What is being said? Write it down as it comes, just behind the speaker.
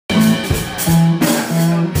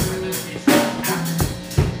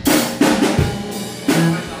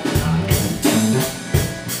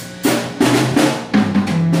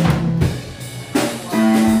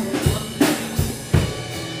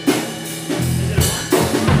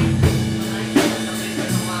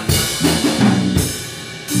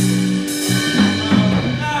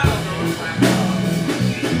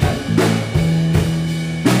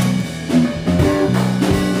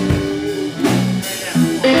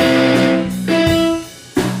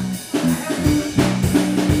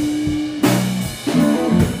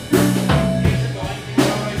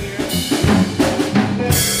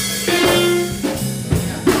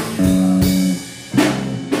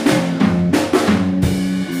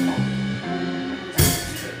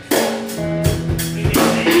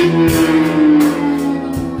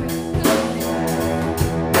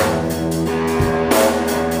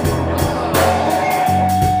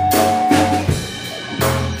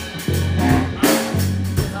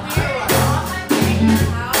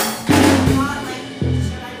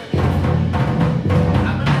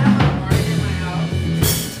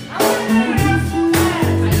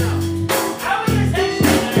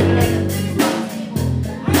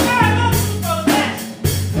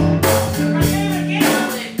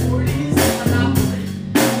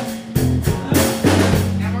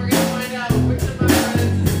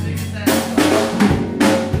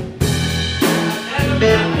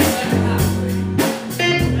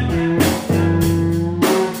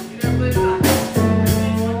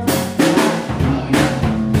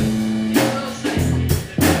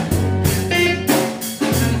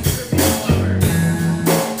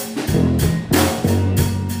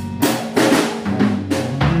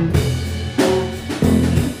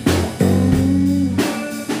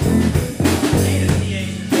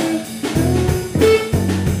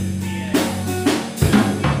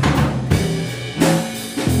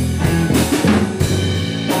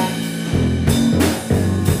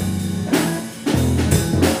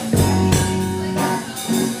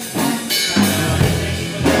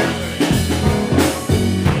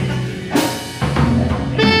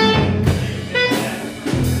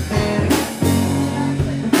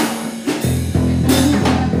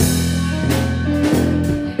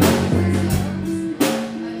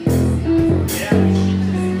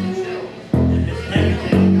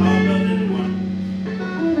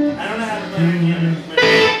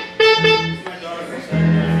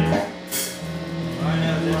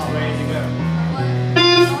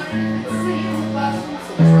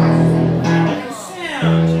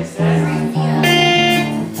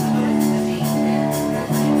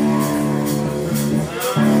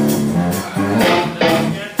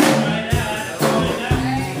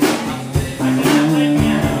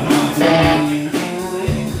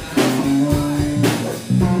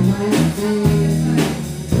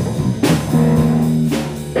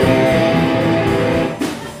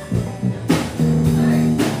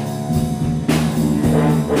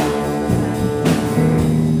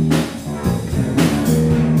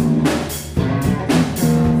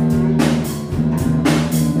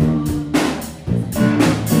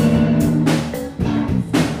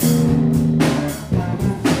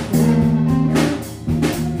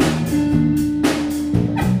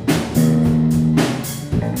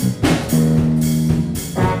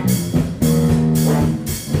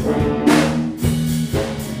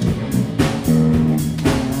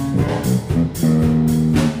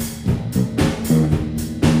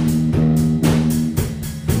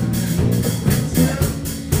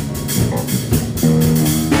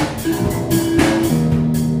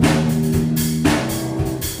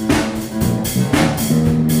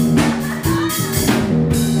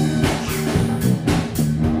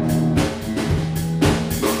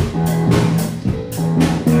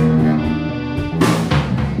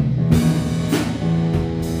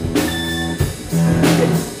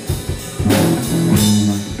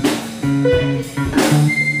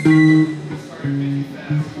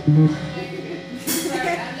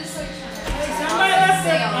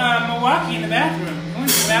bathroom. Going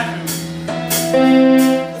to the bathroom.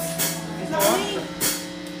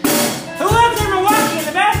 Who lives in Milwaukee in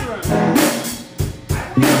the bathroom?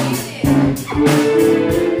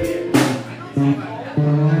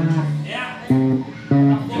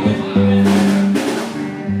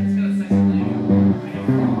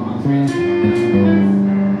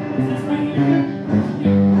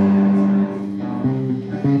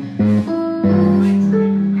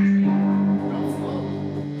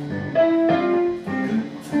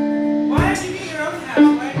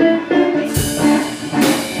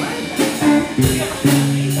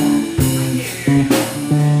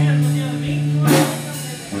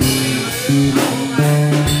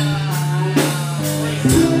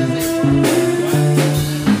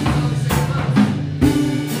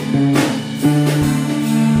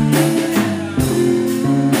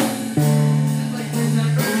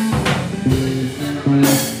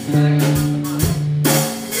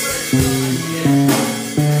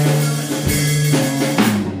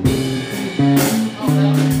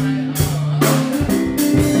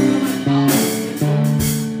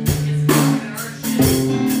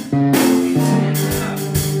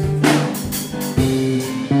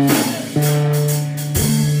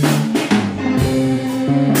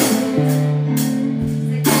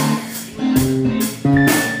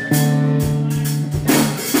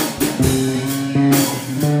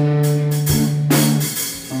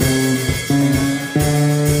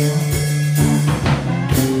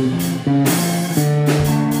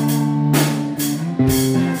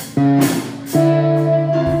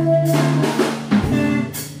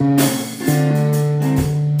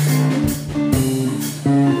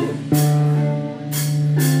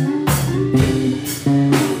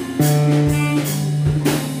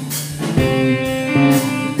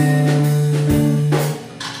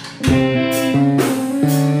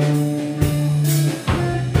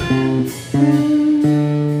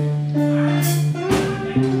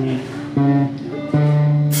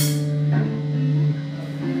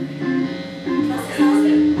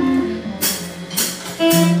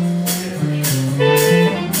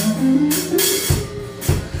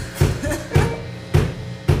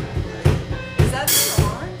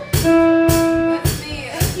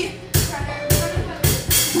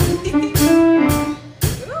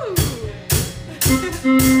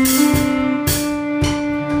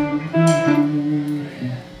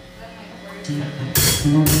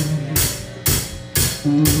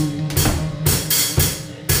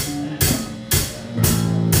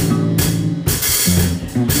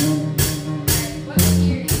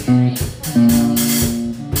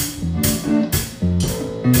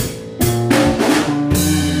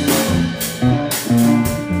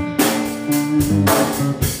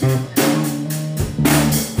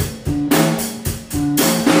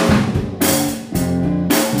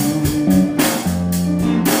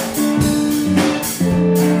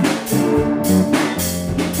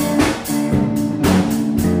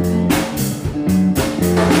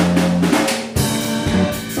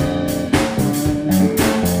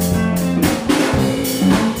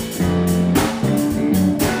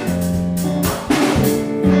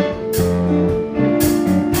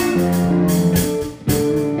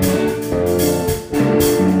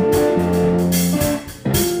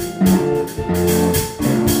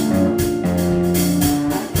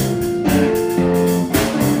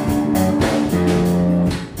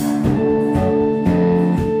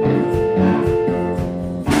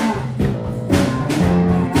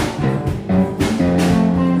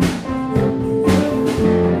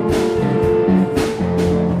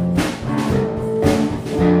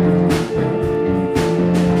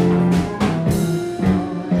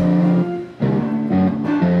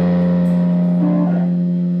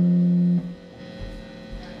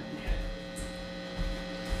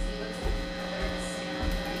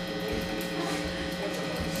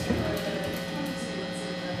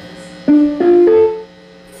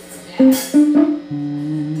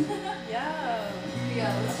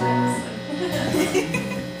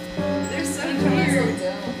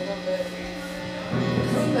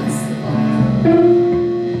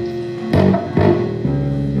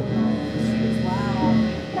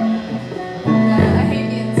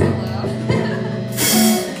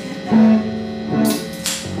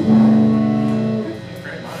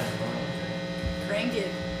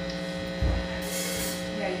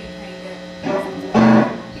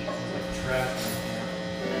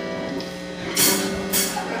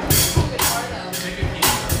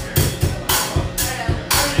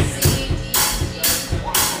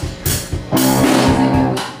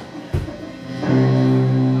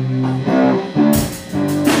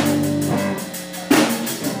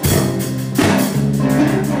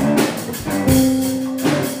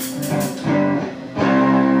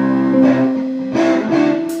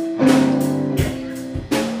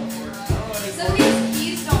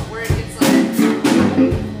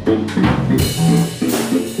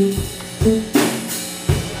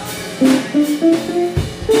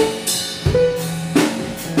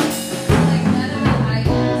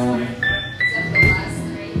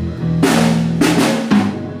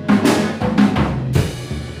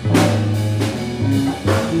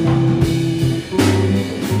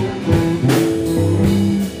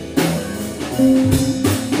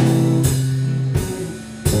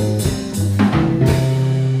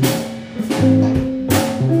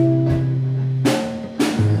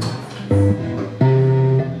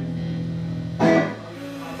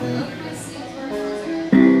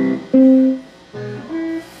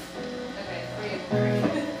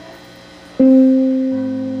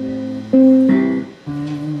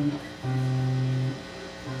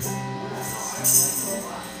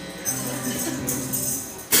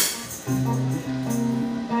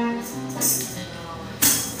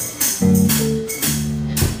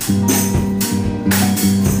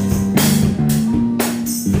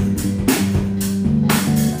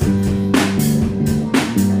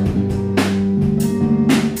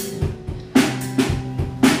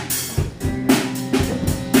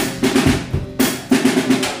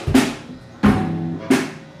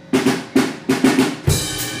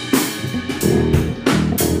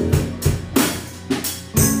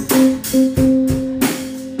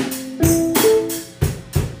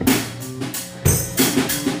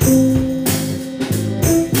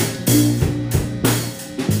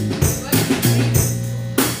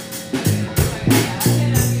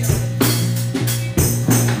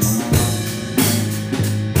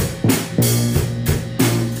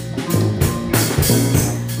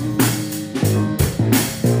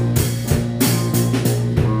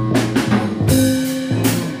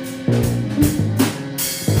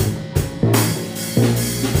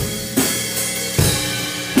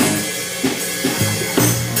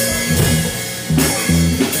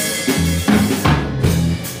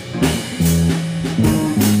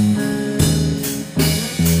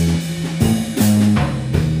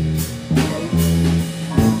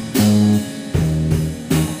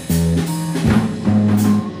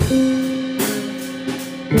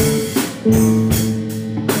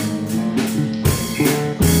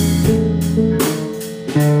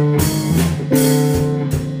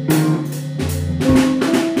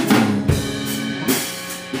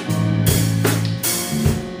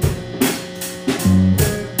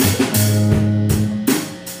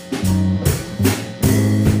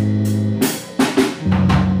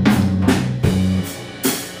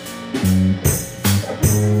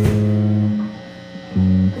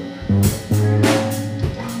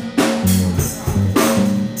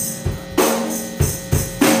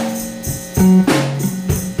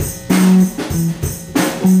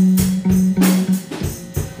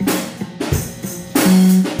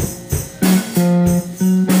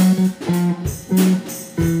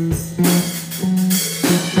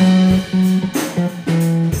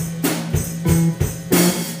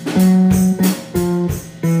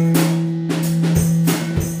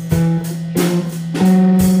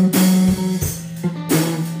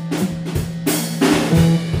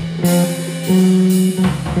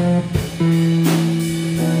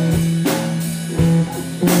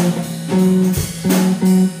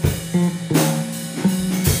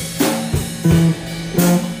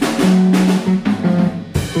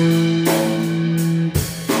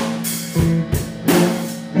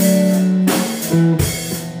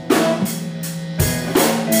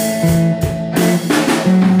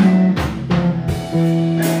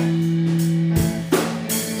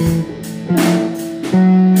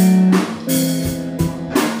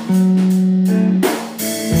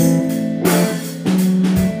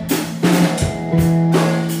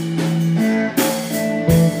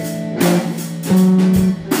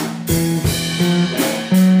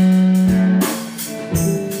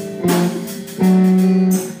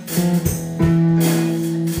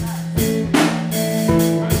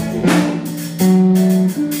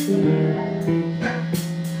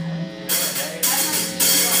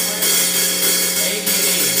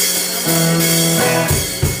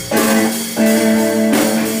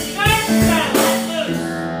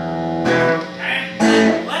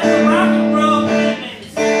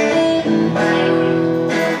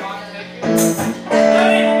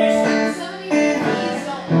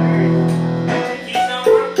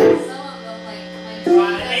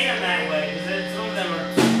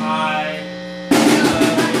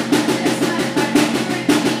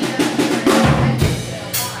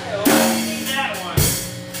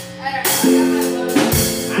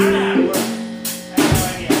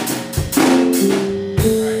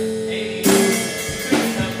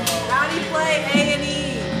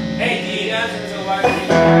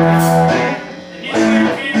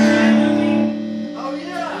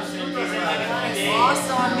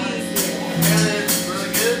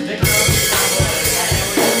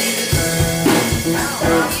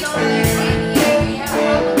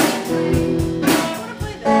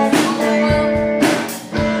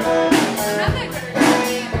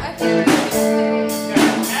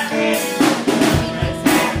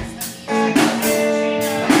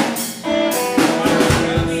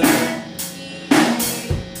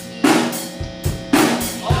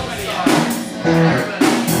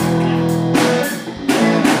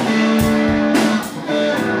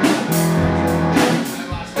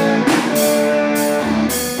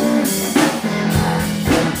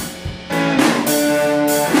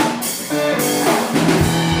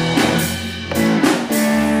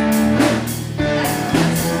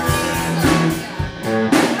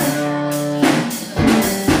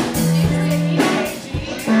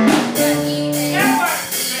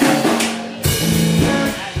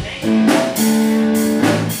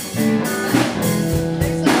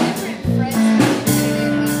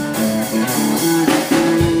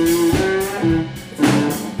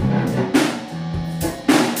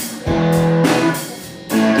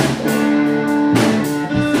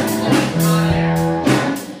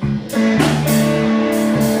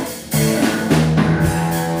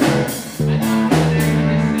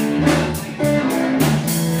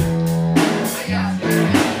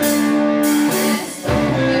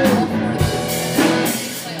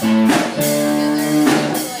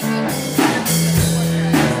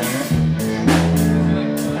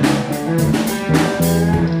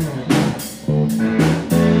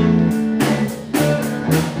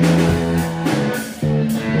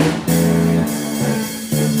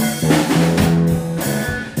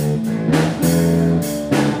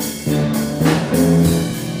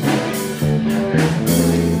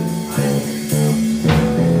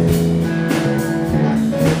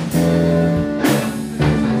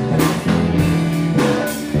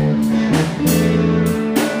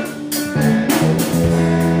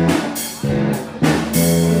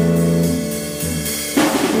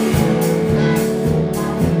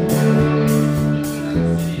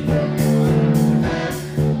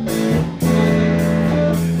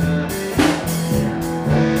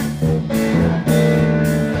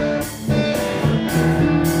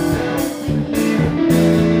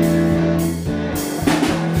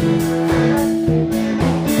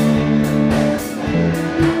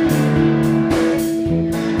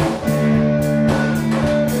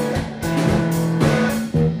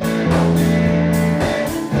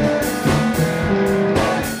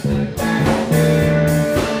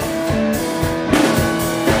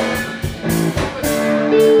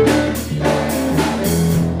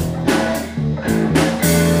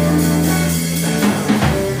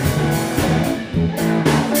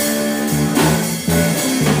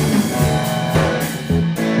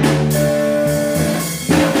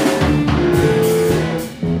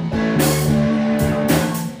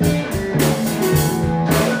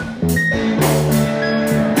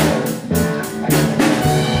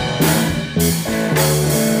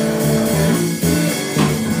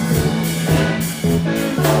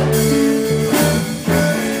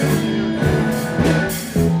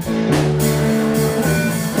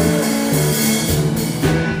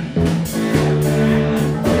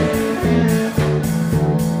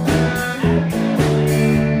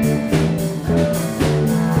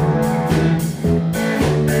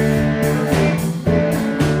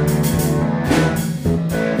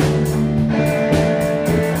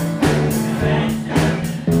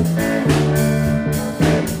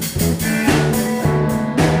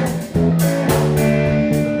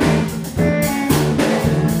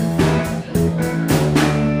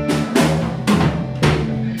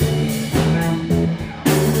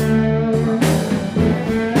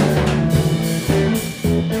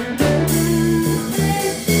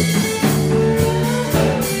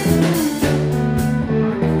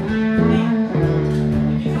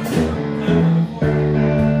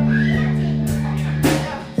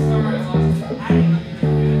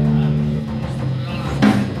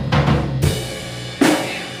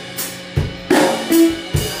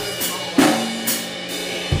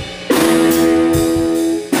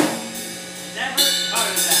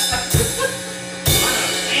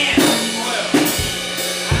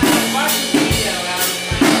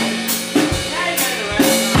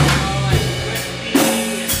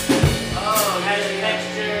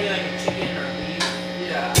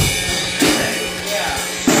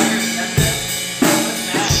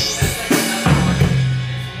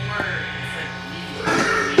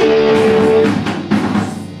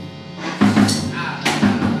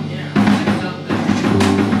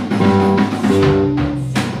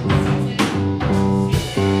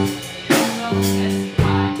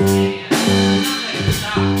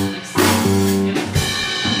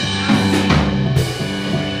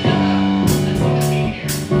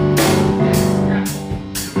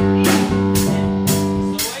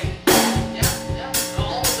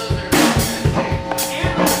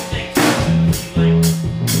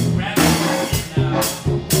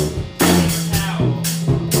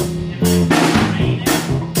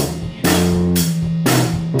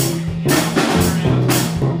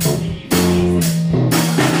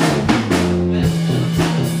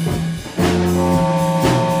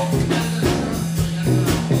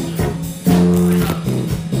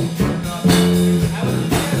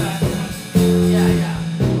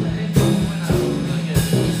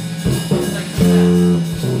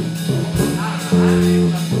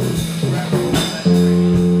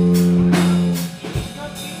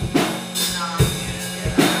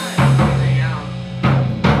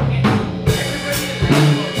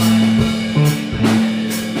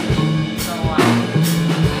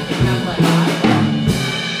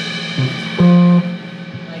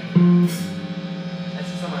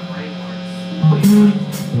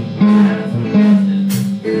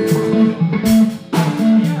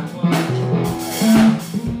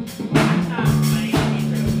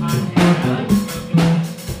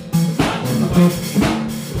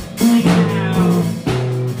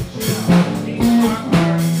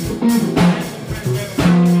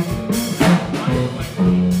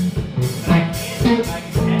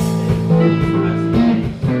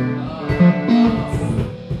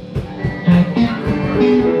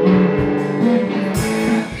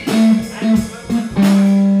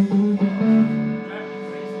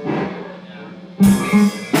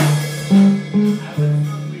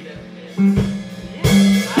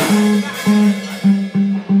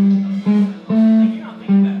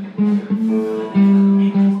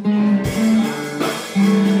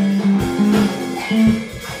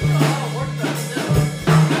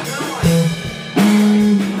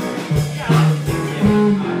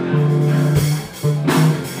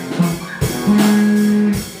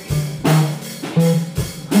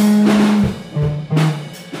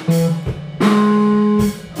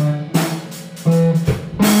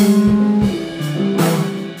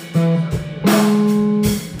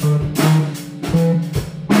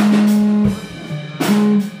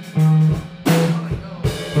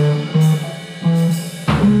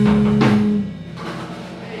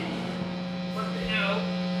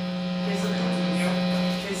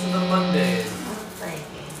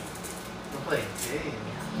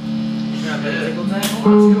 Tickle time? Why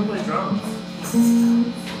don't you go play drums?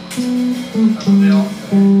 That's what they all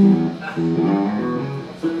say.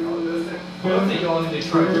 I don't think y'all need to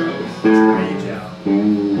try drums. Rage out. You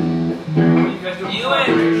guys do a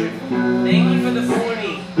collaboration. Thank you for the 40.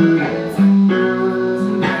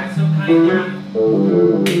 That's so kind of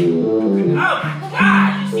you. Oh my god,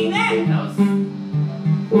 you see that?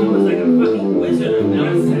 That was like a fucking wizard of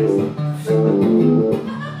nonsense. Just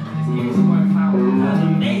give me some more power. That was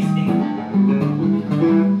amazing.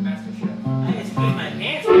 Master Chef. I just put my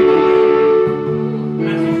pants on.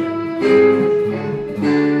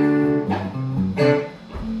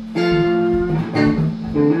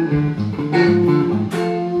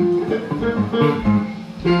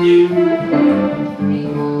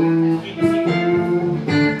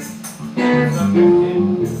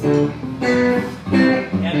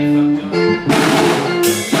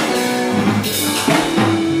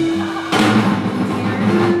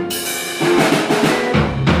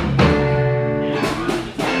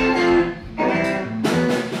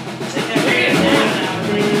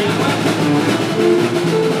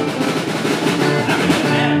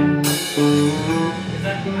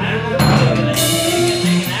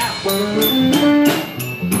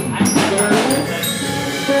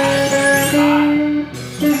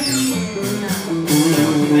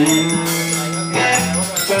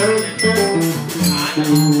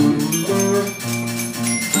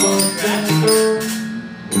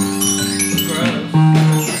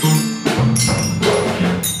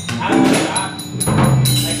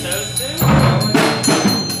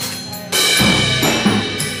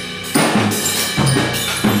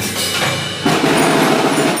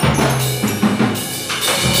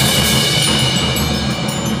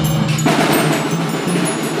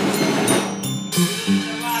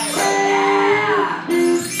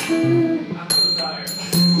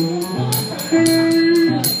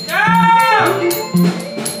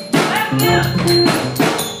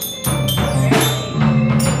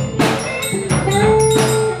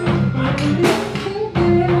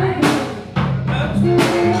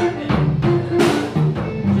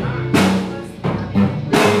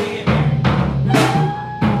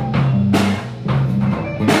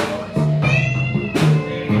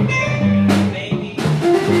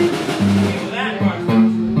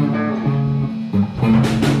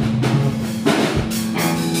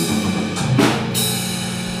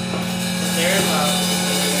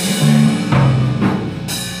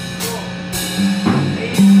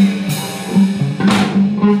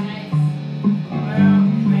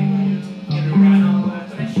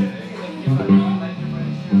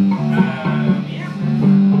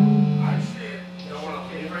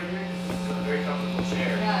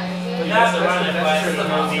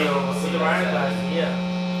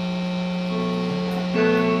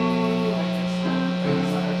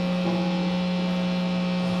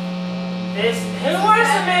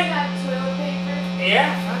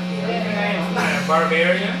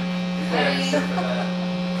 Barbarian? I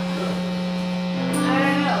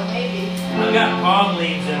don't know, maybe. I've got palm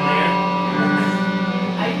leaves in there.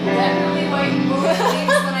 I definitely wipe both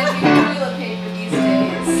leaves when I do toilet paper these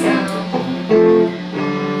days, so.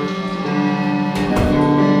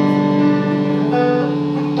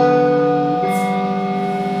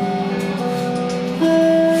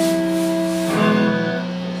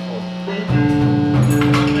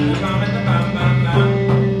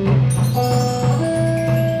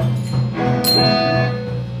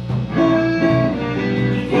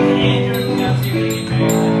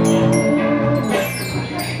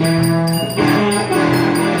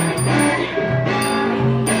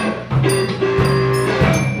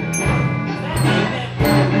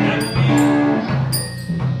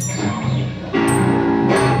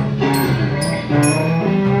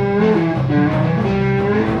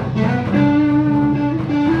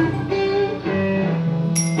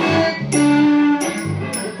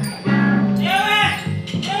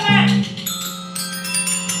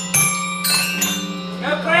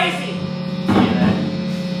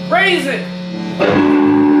 Raise it!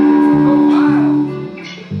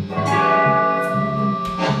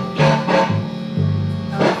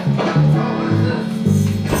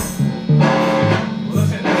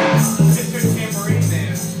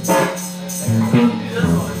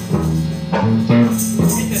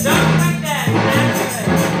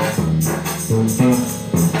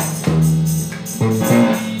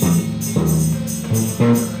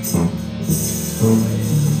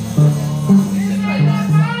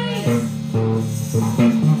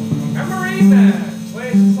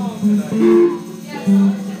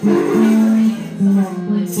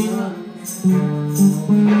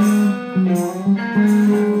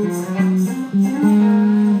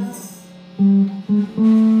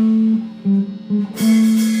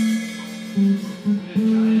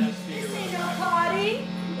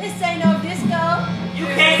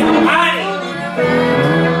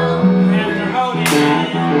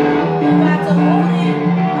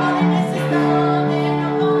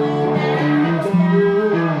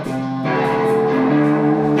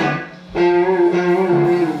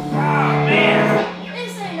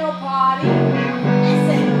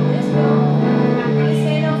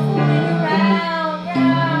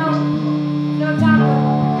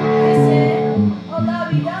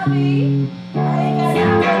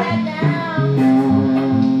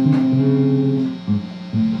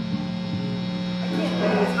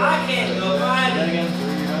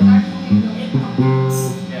 Yeah.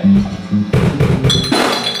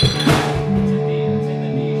 It's a D. It's in the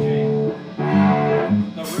D shape.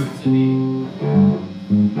 The root's a D.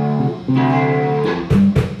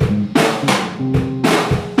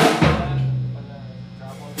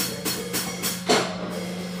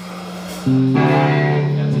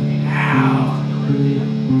 That's a D. Ow! The root D.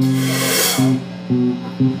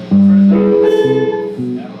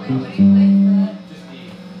 Just D.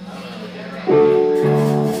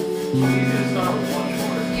 You need to start with one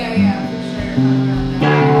chord. Yeah, yeah, for sure.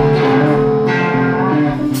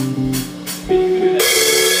 But you can do that the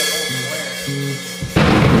whole square.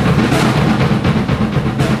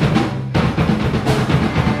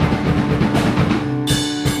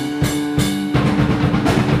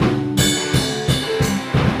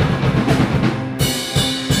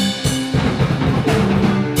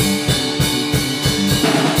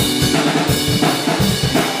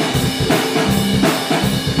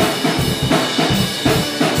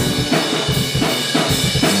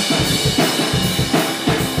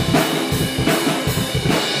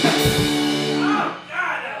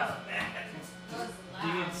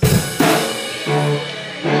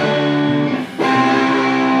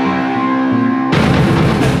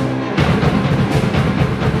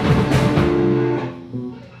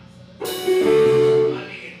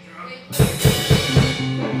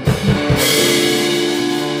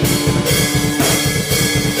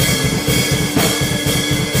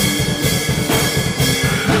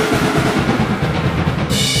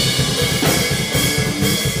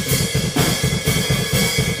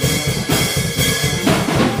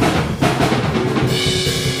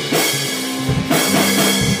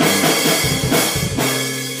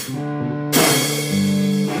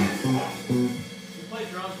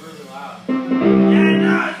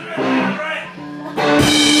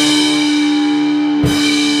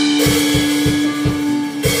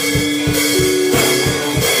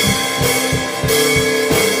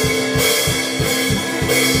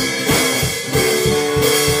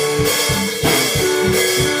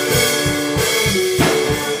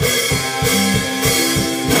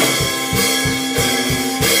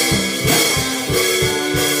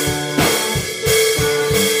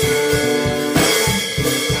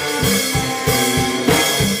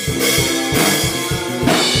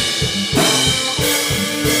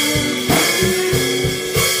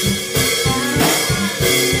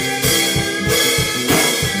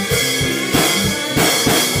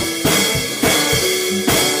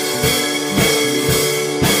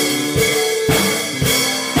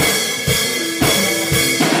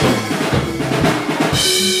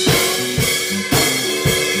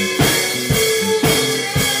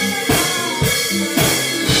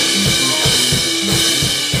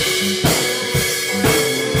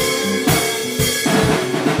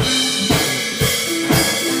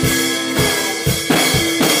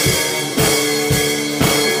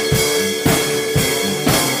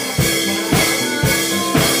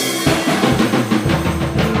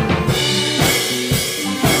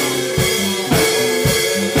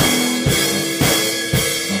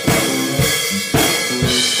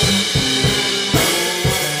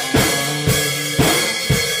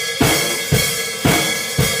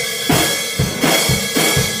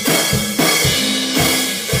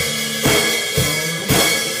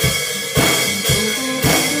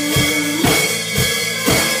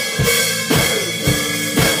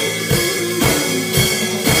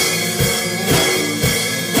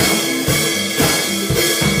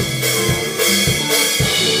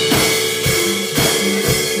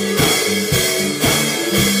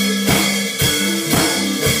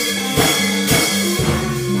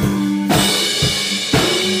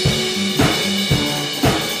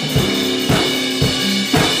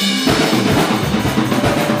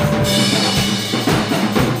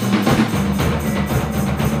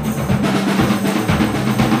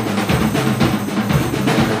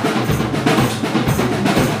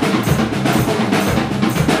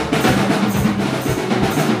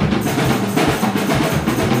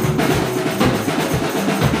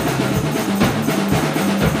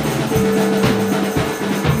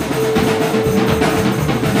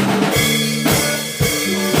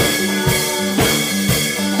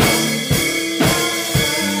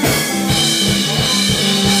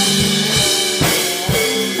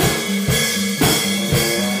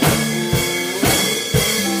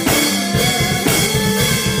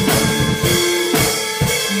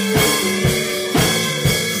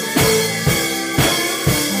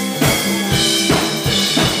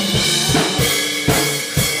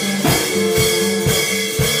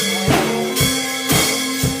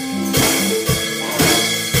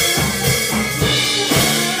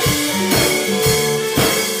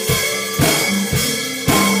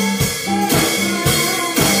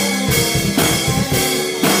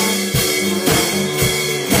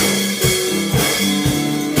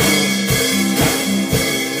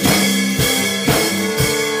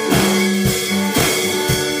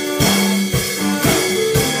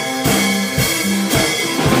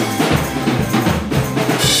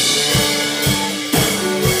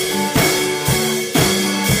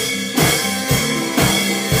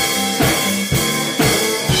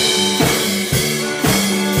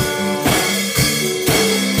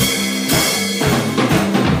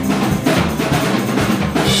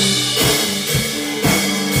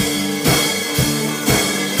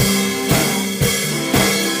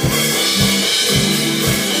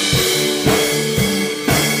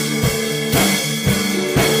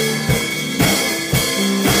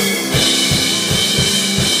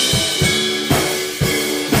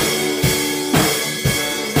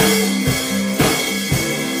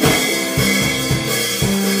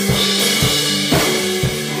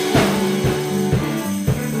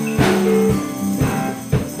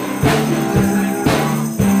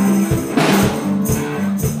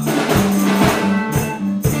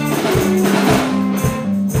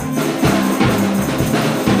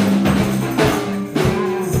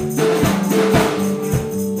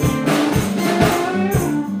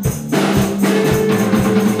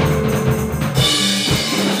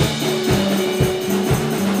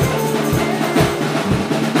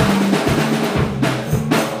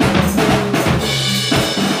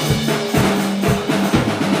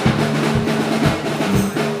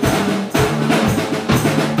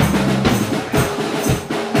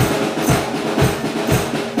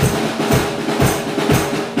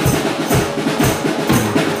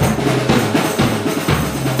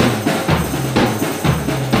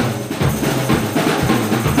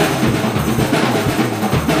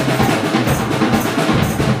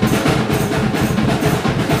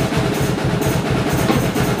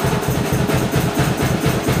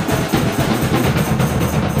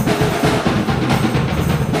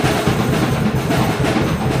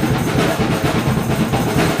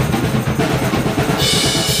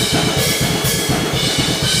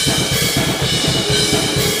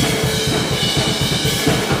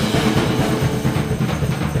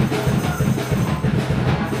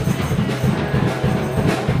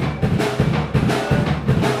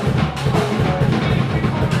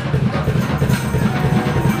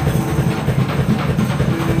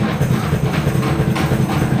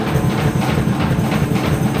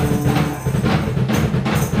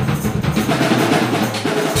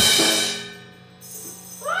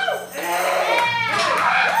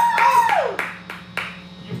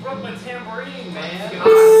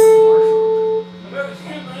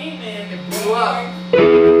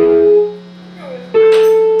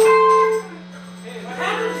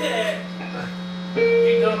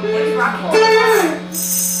 What's rock called? Or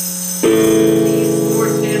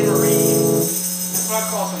tambourine. That's what I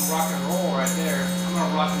call some rock and roll right there. I'm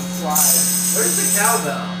gonna rock and slide. Where's the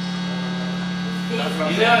cowbell? That's what I'm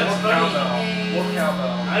You saying. know, it's What funny. cowbell? What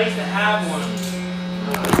cowbell? I used to have one.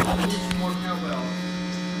 More cowbell.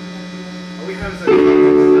 Are we having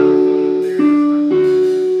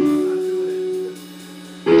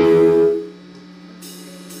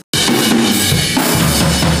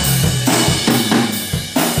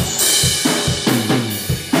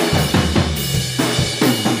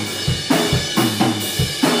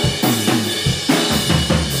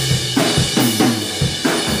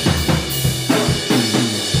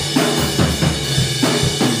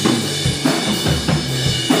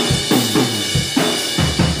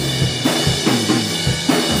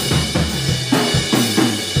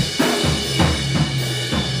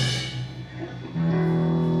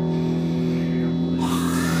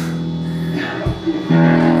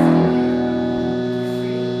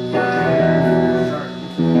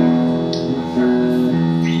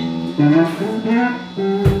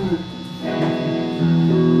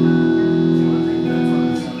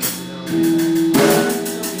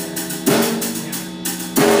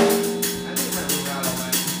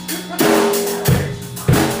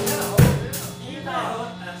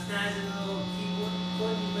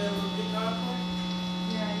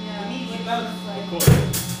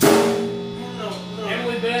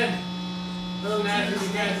Emily Ben. Little Snazzy,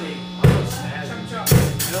 snazzy. snazzy. Chum chum.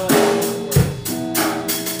 I don't like those words.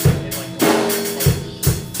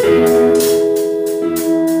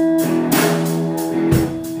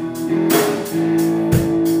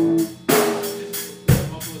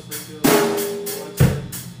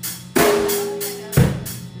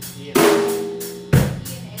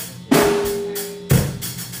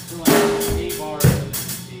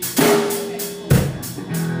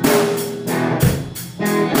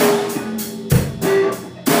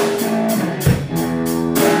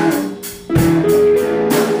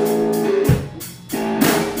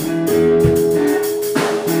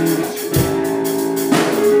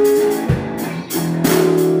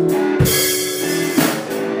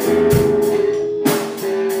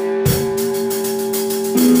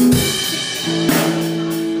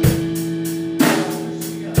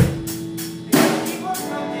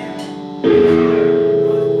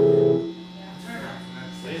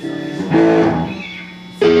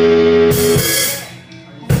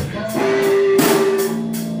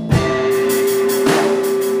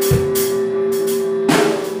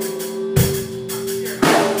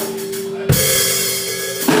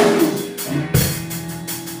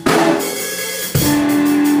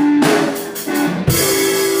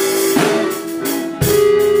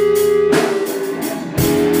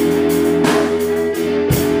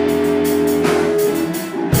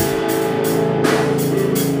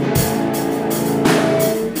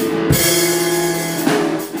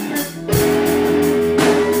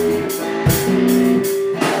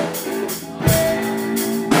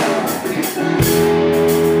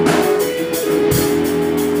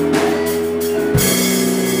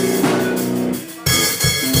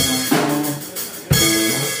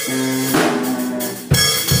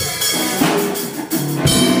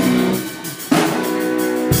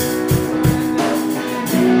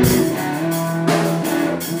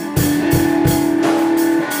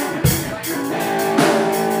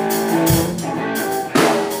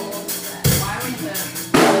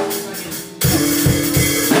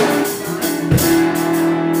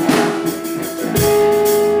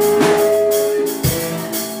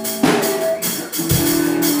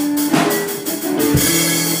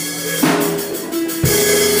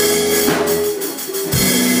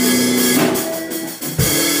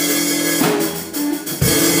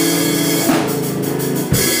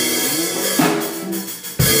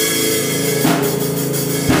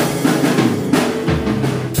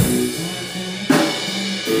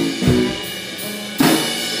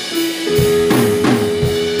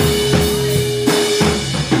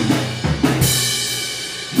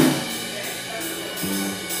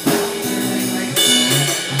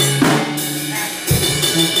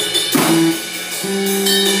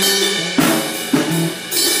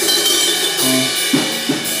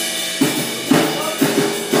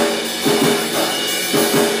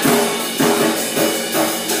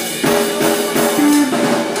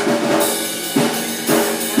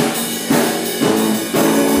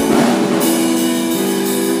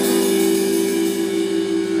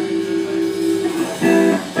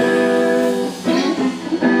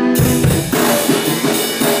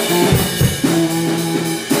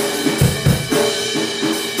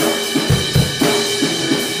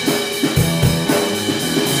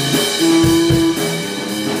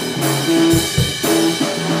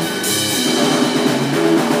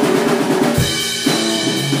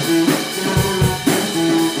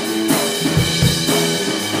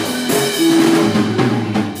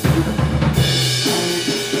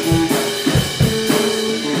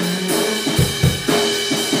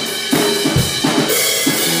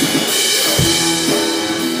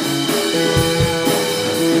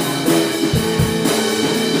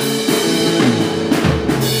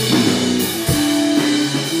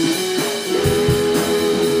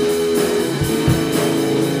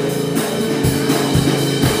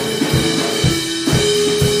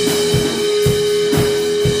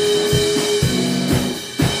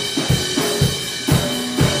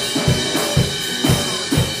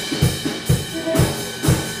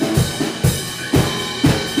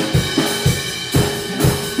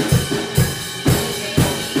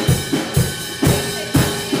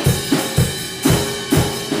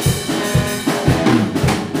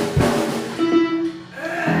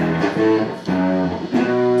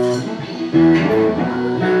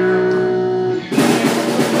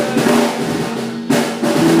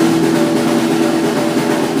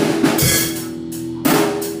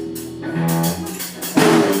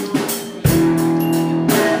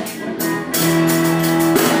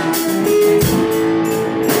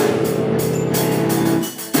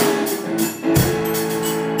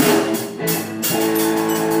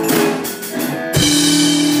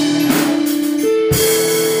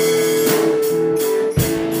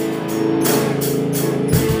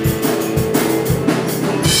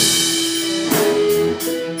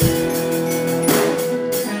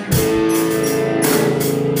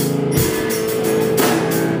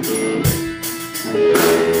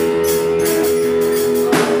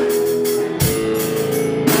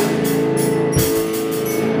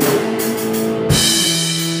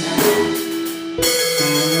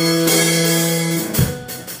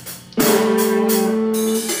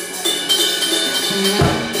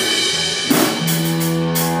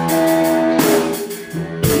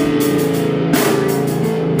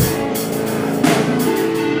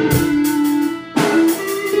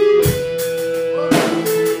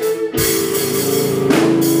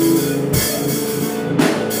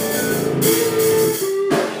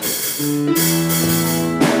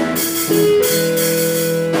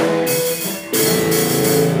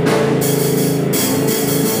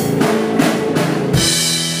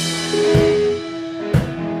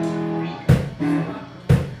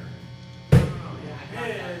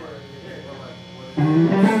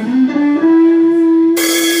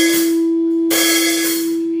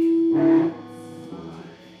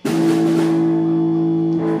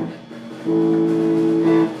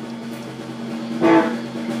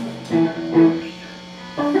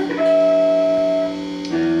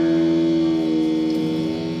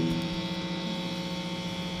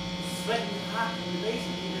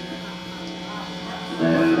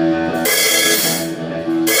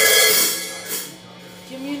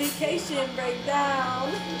 Communication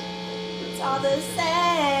breakdown. It's all the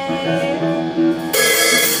same.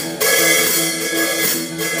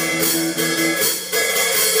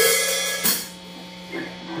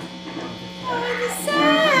 All the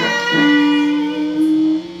same.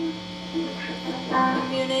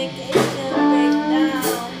 Communication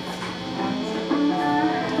breakdown.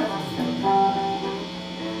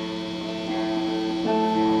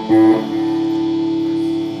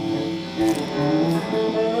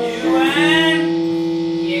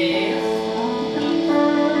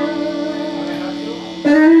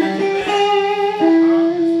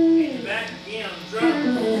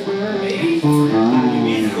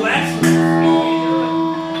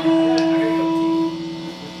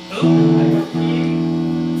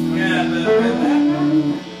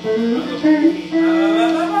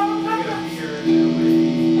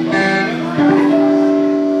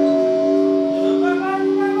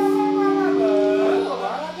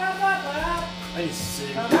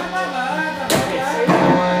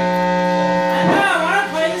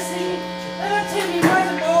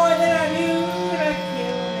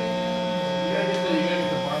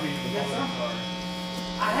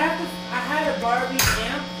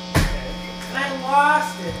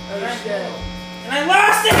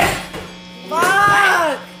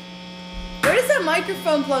 Fuck! Where does that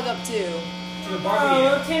microphone plug up to?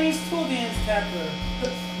 Oh, Timmy's tool dance tapper.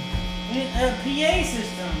 PA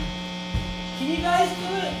system. Can you guys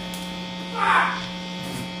do it? Fuck!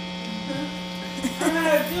 I don't know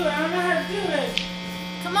how to do it. I don't know how to do it.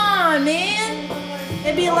 Come on, man.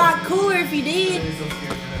 It'd be a lot cooler if you did.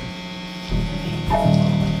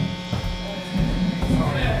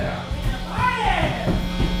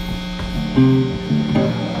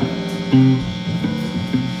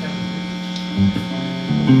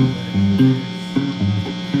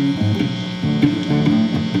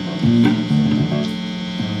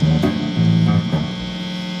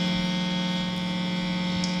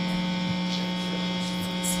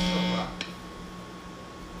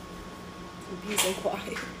 Peace and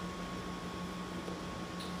quiet.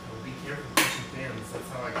 Be careful pushing fans. That's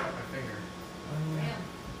how I got my finger. Yeah.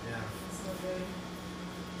 Yeah. So good.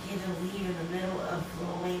 He had to leave in the middle of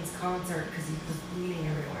Lil Wayne's concert because he was bleeding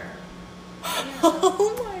everywhere.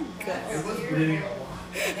 Oh my It god. was bleeding a lot.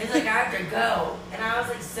 He's like, I have to go. And I was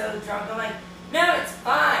like so drunk. I'm like, no, it's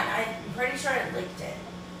fine. I'm pretty sure I licked it.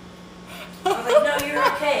 I was like, no, you're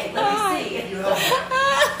okay. Let me see.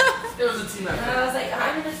 It was a team And effort. I was like,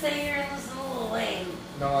 I'm going to stay here and listen to Lil Wayne.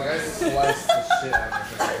 No, like I sliced the shit out of my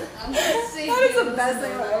finger. I'm gonna see. That is the best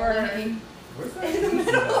thing I've ever heard. Where's that koozie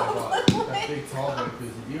that I bought? That big tall one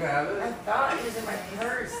koozie. Do you have I it? thought it was in my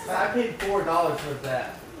purse. I paid $4 for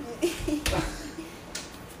that.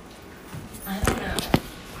 I don't know.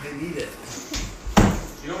 I need it.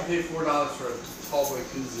 You don't pay $4 for a tall boy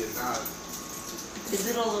koozie at night. Is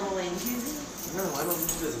it a Lil Wayne koozie? No, I don't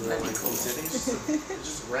need it in my koozie. It's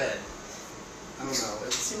just red. I don't know.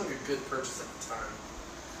 It seemed like a good purchase at the time.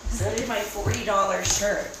 So did my $40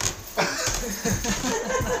 shirt.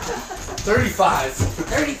 35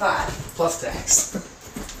 $35. plus tax.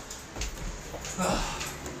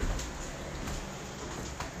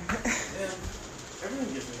 Man,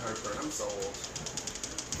 everything gives me heartburn. I'm so old.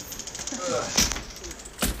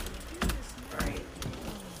 Right.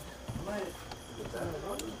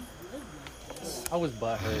 I was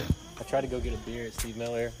butthurt. I tried to go get a beer at Steve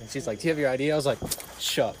Miller, and she's like, "Do you have your ID?" I was like,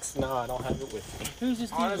 "Shucks, no, I don't have it with me." Who's this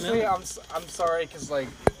Steve Honestly, Miller? I'm sorry, cause like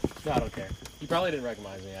No, I don't care. You probably didn't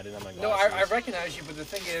recognize me. I didn't have my no, glasses. I recognize you, but the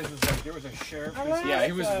thing is like there was a sheriff. Yeah,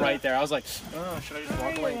 he was right there. I was like, "Oh, should I just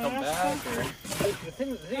walk away and come back?" Or... The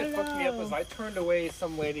thing that fucked me up was I turned away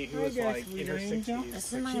some lady who was like in her 60s.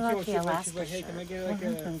 This is my She came lucky she's Alaska like, hey, can I get like a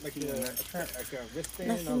wristband?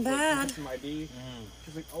 Nothing I was bad. like, "This is my ID."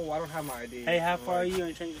 She's like, "Oh, I don't have my ID." Hey, how I'm far are like- you?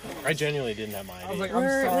 And change your I genuinely didn't have my ID. I was like, I'm We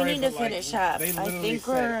sorry, need to but, like, finish up. they I literally think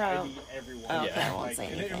said we're. ID everyone. Okay, Yeah. I won't say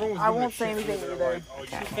And anything. everyone was I doing won't that say shit anything too. They're either. like, "Oh, you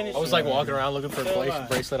Finish I was like walking around looking for a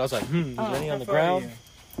bracelet. I was like, "Is any on the ground?"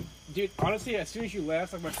 Dude, honestly, as soon as you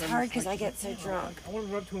left, like my friend. It's hard was because like, I get so drunk. I want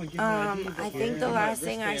to run up to him and give him an ID. I think the last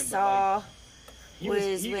thing I saw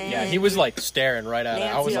was when Yeah, he was like staring right at it.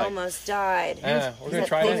 I was Nancy like, almost died. we're gonna That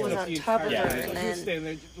try thing that. was on top of Yeah. her, He and was then standing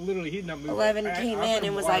there, literally, he did not move. 11 I came offered in him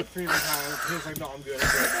and was water like, 3 more times. He was like, no, I'm good. I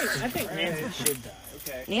think Nancy should die.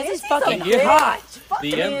 Okay. Nancy's fucking Yeah. hot.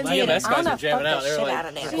 The Nancy. EMS guys I'ma are jamming fuck out. the They were shit like, out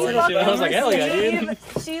of Nancy. I was like, hell yeah, dude.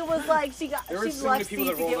 She was like, she's There were so many lucky people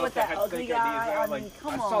to that rolled get up with that that had ugly fake guy. IDs. I Like, mean,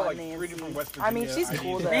 come I saw on, like Nancy. 3 different West I mean, Virginia she's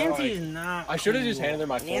cool IDs. though. Nancy's not. I should have cool. just handed her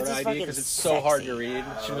my Florida Nancy's ID fucking because it's so hard to sexy. read.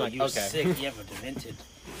 She was like, You're okay. sick. You have a demented.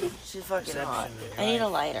 She's fucking Perception hot. of your I need a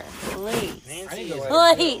life. lighter. Please. Nancy to is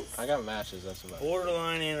light Please. I got matches. That's about it.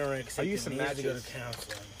 borderline anorexic. I used some and needs to go to matches.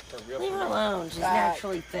 counseling. For real. Leave her alone. She's Back.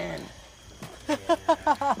 naturally thin.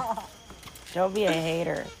 Don't be a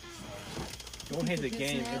hater. Don't hate the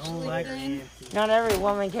game. I don't like Nancy. Not every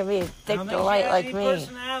woman can be thick How to many light has like any me.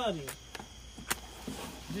 personality?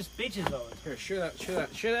 Just bitches always. Here, shut that.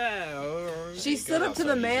 She stood up to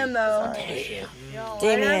the man though.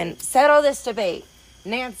 Damien, settle this debate.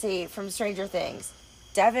 Nancy from Stranger Things.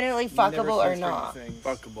 Definitely fuckable or not?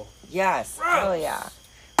 Fuckable. Yes. Oh yeah.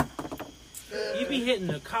 You be hitting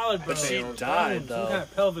the collarbone. But she bones. died, You though.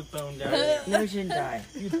 got pelvic bone down there. No, she didn't die.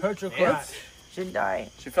 You'd hurt your crotch. Shouldn't die.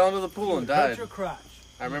 She fell into the pool and Hurt died. your crotch.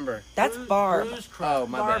 I remember. That's Barb. Bruised crotch. Oh,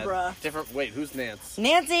 my Barbara. bad. Different. Wait, who's Nance?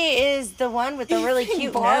 Nancy is the one with the really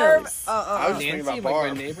cute Barb. nose. I was just thinking Nancy, about like my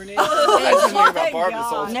Barb. neighbor name. I was just thinking Oh about my Barb this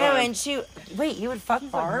whole God. time. No, and she. Wait, you would fuck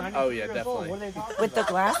Barb Oh yeah, definitely. with the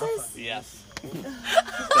glasses? Yes.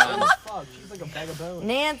 Done. Fuck, she's like a bag of bones.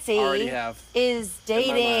 Nancy Already have. is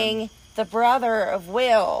dating the brother of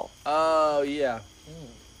Will. Oh yeah.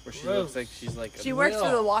 Where she Gross. looks like she's like. She works for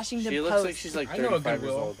the Washington She looks Post. like she's like I know a 35 good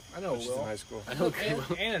years Will. old. I know a She's in Will. high school.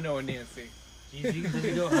 And I know a Nancy. Does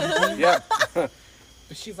he go hunting? Yeah.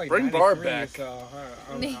 But she's like Bring Barb 93, back. So,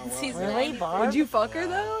 I don't Nancy's know. Really, Barb? Would you fuck her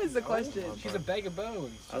though? Is the question. She's a bag of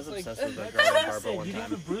bones. I was She's obsessed with that That's girl what in I Barbara said. one You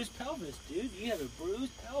have a time. bruised pelvis, dude. You have a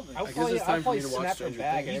bruised pelvis. I'll guess probably, it's time I'll for me probably to watch snap her Stranger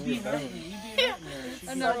back Things. and You be every hurting. bone. You be hurting her. She's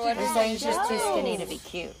I've never watched You're saying she's too skinny to be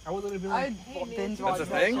cute. I would literally be I like, binge That's watch a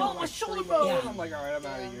that thing? show. oh, my shoulder bone. Yeah. I'm like, all right, I'm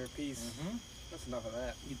out of here. Peace. Mhm. That's enough of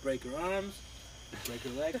that. You break her arms, you break her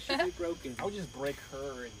legs, she'll be broken. I would just break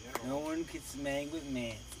her in No general. one gets smang with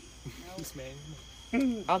Nancy. Peace,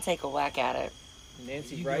 man. I'll take a whack at it.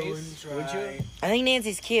 Nancy You Bryce, go and try. would you? I think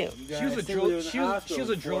Nancy's cute. You She gotta was a stay drill. with her in the She was a hospital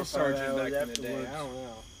 4 drill or 5 sergeant back hours in the day. afterwards. I don't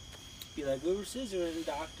know. Be like, we were scissoring,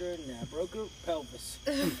 doctor, and I broke her pelvis.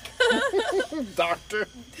 Doctor.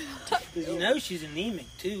 Because you know she's anemic,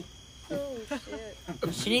 too. Oh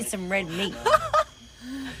shit. She needs some red meat.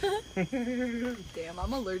 Damn,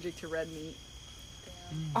 I'm allergic to red meat.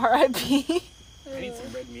 R.I.P. I need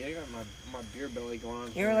some red meat. I got my beer belly going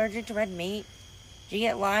on. You're allergic to red meat? Did you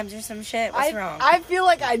get limes or some shit? What's wrong? I feel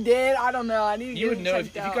like I did. I don't know. I need to You get would it know if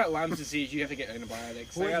checked you out. got Lyme's disease, you have to get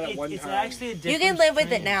antibiotics. I Well, got it one it's time. actually a You different can live with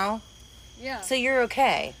it strain. now, Yeah. so you're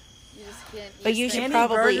okay. You just can't. But you just should can't eat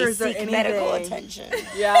probably burgers or seek medical anything. attention.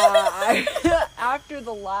 Yeah. After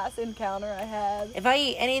the last encounter I had. If I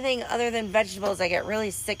eat anything other than vegetables, I get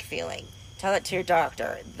really sick feeling. Tell it to your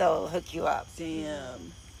doctor. They'll hook you up.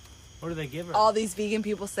 Damn. What do they give her? All these vegan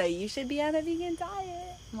people say you should be on a vegan diet.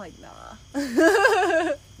 I'm like, nah.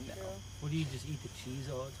 What do you just eat the cheese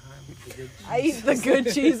all the time? The good cheese? I eat the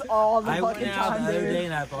good cheese all the I went fucking out time, the other day dude.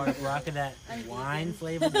 and I bought a block of that wine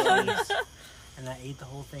flavored cheese, and I ate the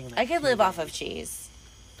whole thing. In I could live off of cheese.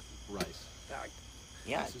 Rice.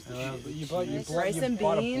 Yeah. You bought Rice and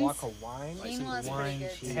bought a beans? block of wine. Quinoa's wine pretty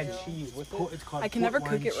good cheese. It had too. cheese with It's it. called I can never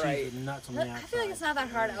port cook wine it cheese right. with nuts on the I feel like outside. it's not that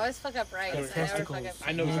hard. I always fuck up rice. They're I never fuck up. testicles.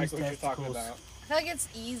 I know Men's exactly what you're talking testicles. about. I feel like it's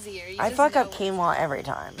easier. You I just fuck know up quinoa every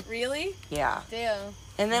time. Really? Yeah. Damn.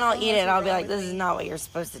 And then I'll eat it and I'll be like, wrong with this is me? not what you're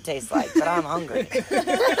supposed to taste like, but I'm hungry.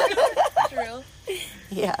 True.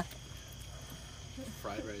 Yeah.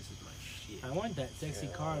 Fried rice is my shit. I want that sexy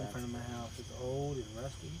car in front of my house. It's old and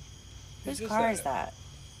rusty. Whose Who's car that? is that?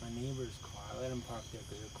 My neighbor's car. I let him park there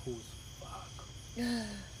because they're cool as fuck.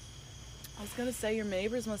 I was gonna say your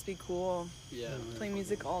neighbors must be cool. Yeah. Play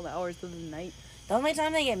music all the hours of the night. The only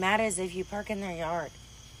time they get mad is if you park in their yard.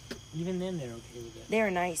 Even then, they're okay with it.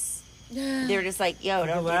 They're nice. They're just like, yo, The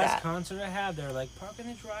don't do last that. concert I had, they were like, park in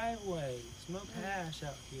the driveway, smoke hash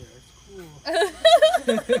out here. It's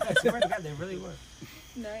cool. I swear to God, they really were.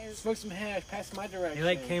 Nice. Smoke some hash. Pass my direction. They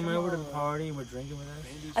like came Come over to on. the party and were drinking with us.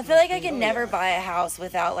 I feel like I could Oh, never yeah. buy a house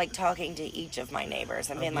without like talking to each of my neighbors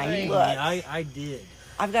and being like, Believe me, look, I did.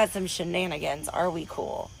 I've got some shenanigans. Are we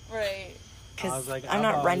cool? Right. I Because was like, I'm I'll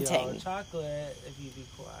not buy y'all renting. chocolate if you be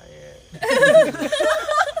quiet.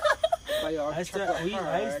 Buy y'all I used to chocolate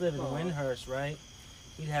live in heart. Windhurst, right?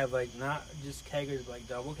 We'd have like not just keggers, but like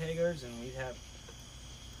double keggers, and we'd have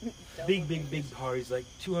big parties, like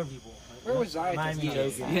 200 people. Right? Where was I? Might be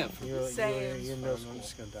joking. Yeah. Same. You're middle school. I'm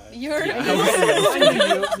just gonna die. You're.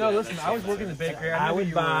 No, listen. I was working in the bakery. I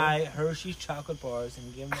would buy Hershey's chocolate bars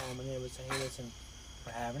and give them to them, and they would say, "Hey, listen,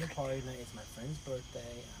 we're having a party tonight. It's my friend's birthday.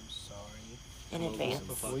 I'm sorry." In advance.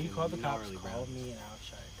 Before you call the cops, call me and I'll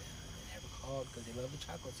shut it down. And they never called because they love the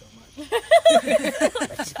chocolate so much.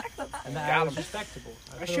 And that was respectable.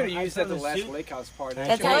 I should have used that at the last lake house party.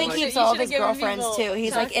 That's how he keeps all of his girlfriends too.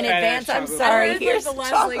 He's like, in advance, I'm I sorry. heard Here's the the last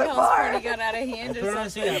chocolate Lake House bar. party got out of hand or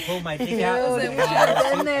something. I pulled my dick out. It and was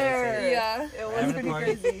I in there. Yeah, it was Having a pretty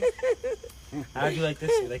party. crazy. I'd be like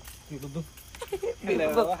this, like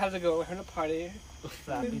Hello, how's it go? We're having a party.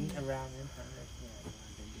 flopping around in her.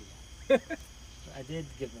 Yeah, I didn't do that. I did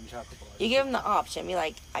give them chocolate bars. You give him the option. Be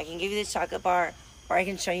like, I can give you this chocolate bar, or I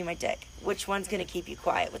can show you my dick. Which one's gonna keep you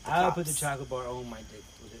quiet with the I would cops? put the chocolate bar on my dick.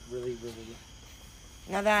 Was it really, really?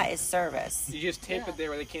 Now that is service. You just tape it there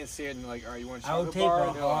where they can't see it, and they're like, "All right, you want a I would chocolate tape bar?" a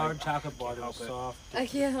And they're like, hard chocolate bar that was help it. soft. I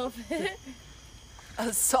can't help it.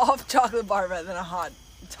 A soft chocolate bar rather than a hard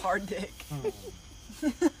dick.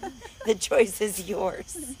 The choice is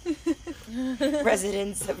yours.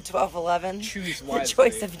 Residents of 1211. Choose The wisely.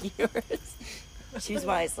 choice of yours. Choose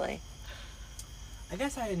wisely. I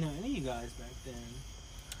guess I didn't know any of you guys back then.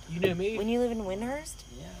 You knew me? When you live in Windhurst?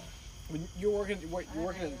 Yeah. When you're working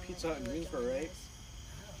at Pizza Hut in Greensboro, right?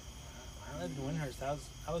 I lived in Windhurst. I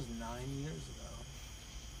was 9 years ago.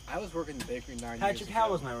 I was working in the bakery 9 years Patrick ago.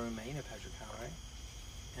 Howe was my roommate. You know Patrick Howe, right?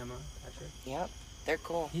 Emma, Patrick. Yep. They're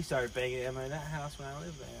cool. He started banging Emma in that house when I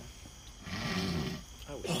lived there.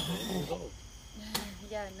 I was 10 years old.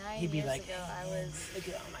 Yeah, 9 He'd be years like, ago, "Hey, I was. look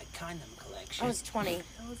at all my condom collection." I was 20.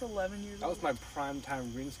 I was 11 years That old. was my prime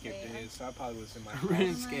time RuneScape Yeah. days, so I probably was in my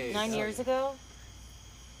RuneScape. 9 years ago?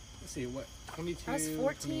 Let's see, what? 22. I was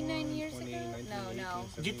 14 9 21, years 20, ago? 19, No, 18, no.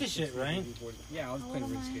 17, Get this shit, 16, right? 17, 14. Yeah, I was How playing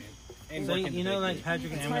old am I? RuneScape. And So, working you know, the like bakery.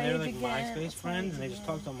 Patrick and It's Emma, my they were age like again. MySpace It's my friends, age and they just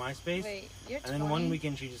again. talked on MySpace. Wait, you're 20? And then one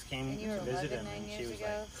weekend she just came And you were to visit 11 him, 9 and she years was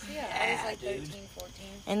ago? like, So yeah, I was like dude. 13, 14.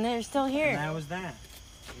 And they're still and here. that was that.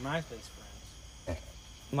 MySpace friends.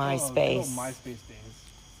 MySpace. Oh, MySpace days.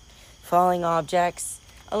 Falling objects.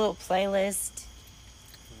 A little playlist.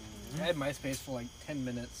 I had MySpace for like 10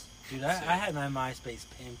 minutes. Dude, I had my MySpace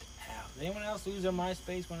pimped out. Did anyone else lose their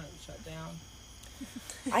MySpace when it shut down?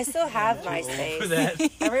 I still have Too old for MySpace.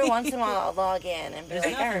 that. Every once in a while I'll log in and be There's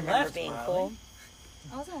like, I nothing remember left, being Riley. cool.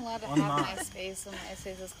 I wasn't allowed to On have mine. MySpace when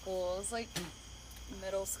MySpace was cool. It was like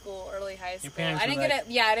middle school, early high school. parents I were didn't get like-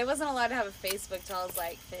 it. Yeah, I wasn't allowed to have a Facebook till I was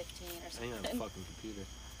like 15 or I ain't on a something. fucking computer.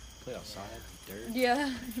 Play outside, dirt.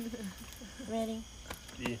 Yeah. Ready?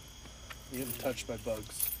 Yeah. You get touched by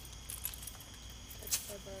bugs.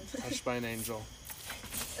 Touched by an angel.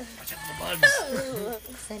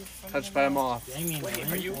 Touched by a moth. Damien,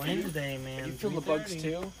 Wednesday, man. You feel the bugs 3:30.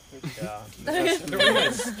 too? Yeah. They're in my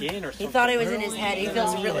skin or He something. thought it was in his head. He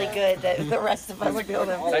feels really good that the rest of us feel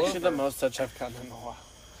them. It's actually the most touch I've gotten in a while.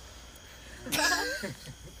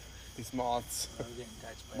 These moths. I'm getting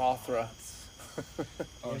touched by Mothra.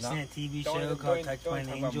 You ever seen a TV Don't show even- called don't- Touched don't by an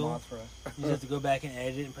talk about Angel? Mothra. You just have to go back and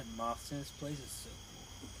edit it and put moths in its place. It's so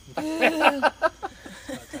cool.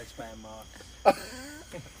 Called Touched by a Moth.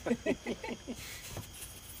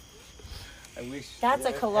 I wish. That's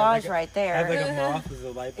a collage right I have like there. a moth with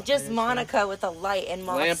a light. It's just behind it. Monica with a light and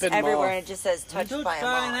moths Lamp and everywhere, moth. and it just says I'm touched by a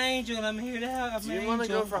moth. an angel and I'm here to help. Do you want to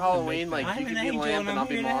go for Halloween? Like, I'm you an could be angel lamp and and I'm I'll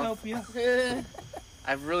be here to moth. help you.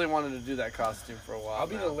 I've really wanted to do that costume for a while. I'll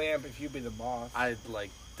be now. the lamp if you be the moth. I'd like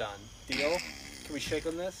done. Deal? Can we shake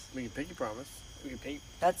on this? We can pinky promise. We can paint.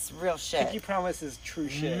 That's real Pinky shit. promise is true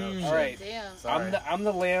shit. Mm. All right. Damn. Sorry. I'm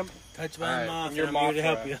the lamp. Touched by Alright, a moth. and you're and I'm here to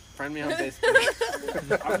help Mothra. you. Friend me on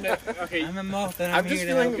Facebook. Okay. I'm a moth and I'm, I'm just here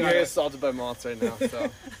to feeling help very you. assaulted by moths right now. So,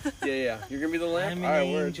 yeah. You're gonna be the lamp. I'm All an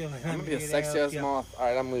right, word. angel and I'm I'm gonna be a here to sexy help ass you. moth. All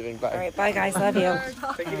right, I'm leaving. Bye. All right, bye guys, love you.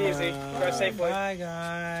 Take it easy. Drive safely. Bye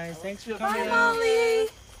guys. Thanks for Bye, coming. Molly.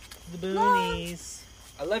 The boonies.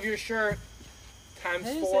 I love your shirt. Times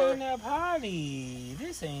This 4. ain't a party.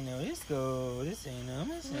 This ain't no disco. This ain't no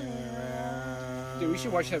messing around. Dude, we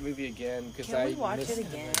should watch that movie again because Can I we watch missed it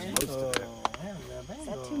again? most of it. Is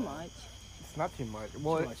that too much? It's not too much.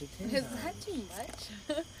 Well, Is that too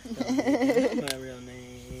much? My real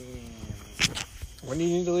name. when do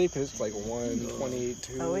you need to leave? 'Cause it's like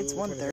 1:22. Oh, it's 1:30.